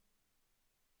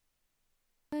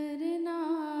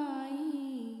सरनाई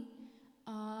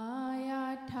आया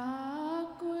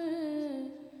ठाकुर,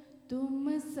 तुम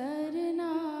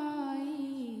सरनाई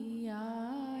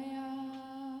आया।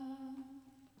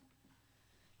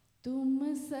 तुम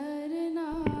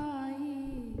सरनाई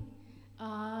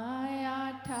आया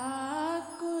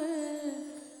ठाकुर,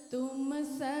 तुम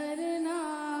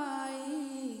सरनाई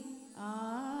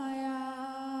आया।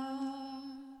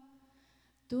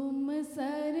 तुम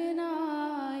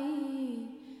सरनाई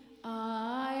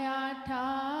आया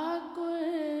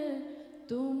ठाकुर,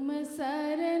 तुम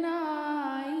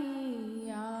सरनाई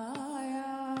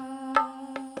आया।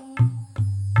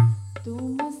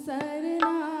 तुम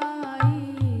सरनाई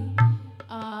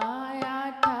आया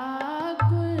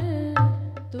ठाकुर,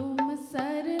 तुम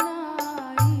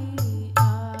सरनाई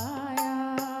आया।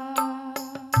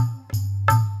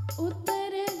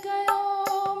 उतर गयो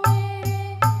मेरे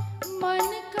मन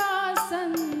का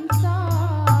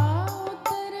संसार,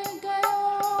 उतर गयो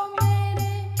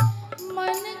मेरे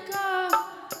मन का,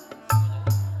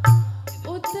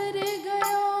 उतर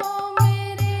गयो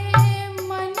मेरे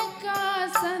मन का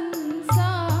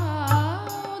संसार,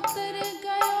 उतर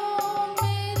गयो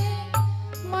मेरे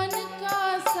मन का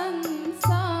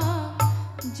संसार।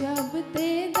 जब ते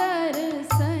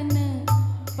दर्शन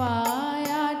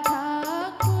पाया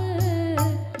ठाकुर,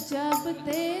 जब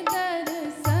ते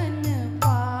दर्शन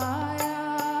पाया,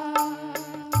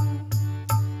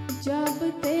 जब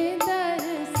ते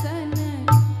दर्शन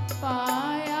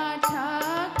पाया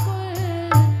ठाकुर,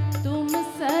 तुम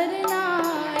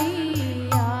सरनाई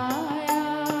आया।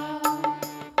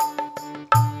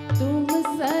 तुम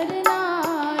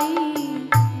सरनाई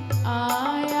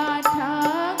आया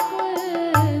ठाकुर,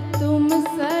 तुम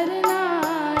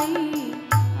सरनाई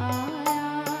आया।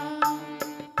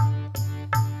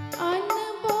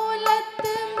 अनबोलत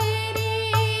मेरी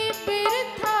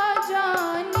बिरथा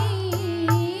जानी,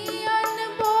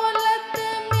 अनबोलत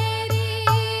मेरी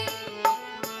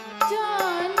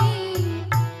जानी,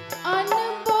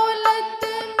 अनबोलत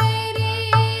मेरी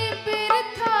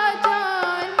बिरथा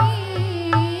जानी,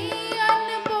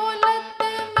 अनबोलत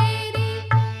मेरी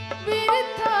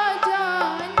बिरथा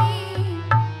जानी।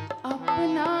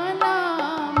 अपना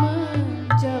नाम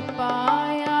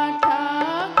जपाया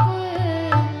ठाकुर,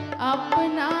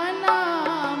 अपना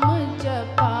नाम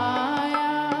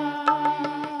जपाया,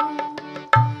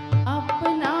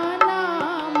 अपना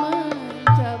नाम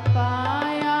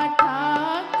जपाया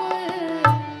ठाकुर,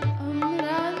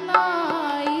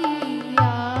 अमरनाई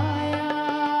आया।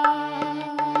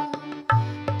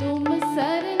 तुम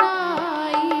सरनाई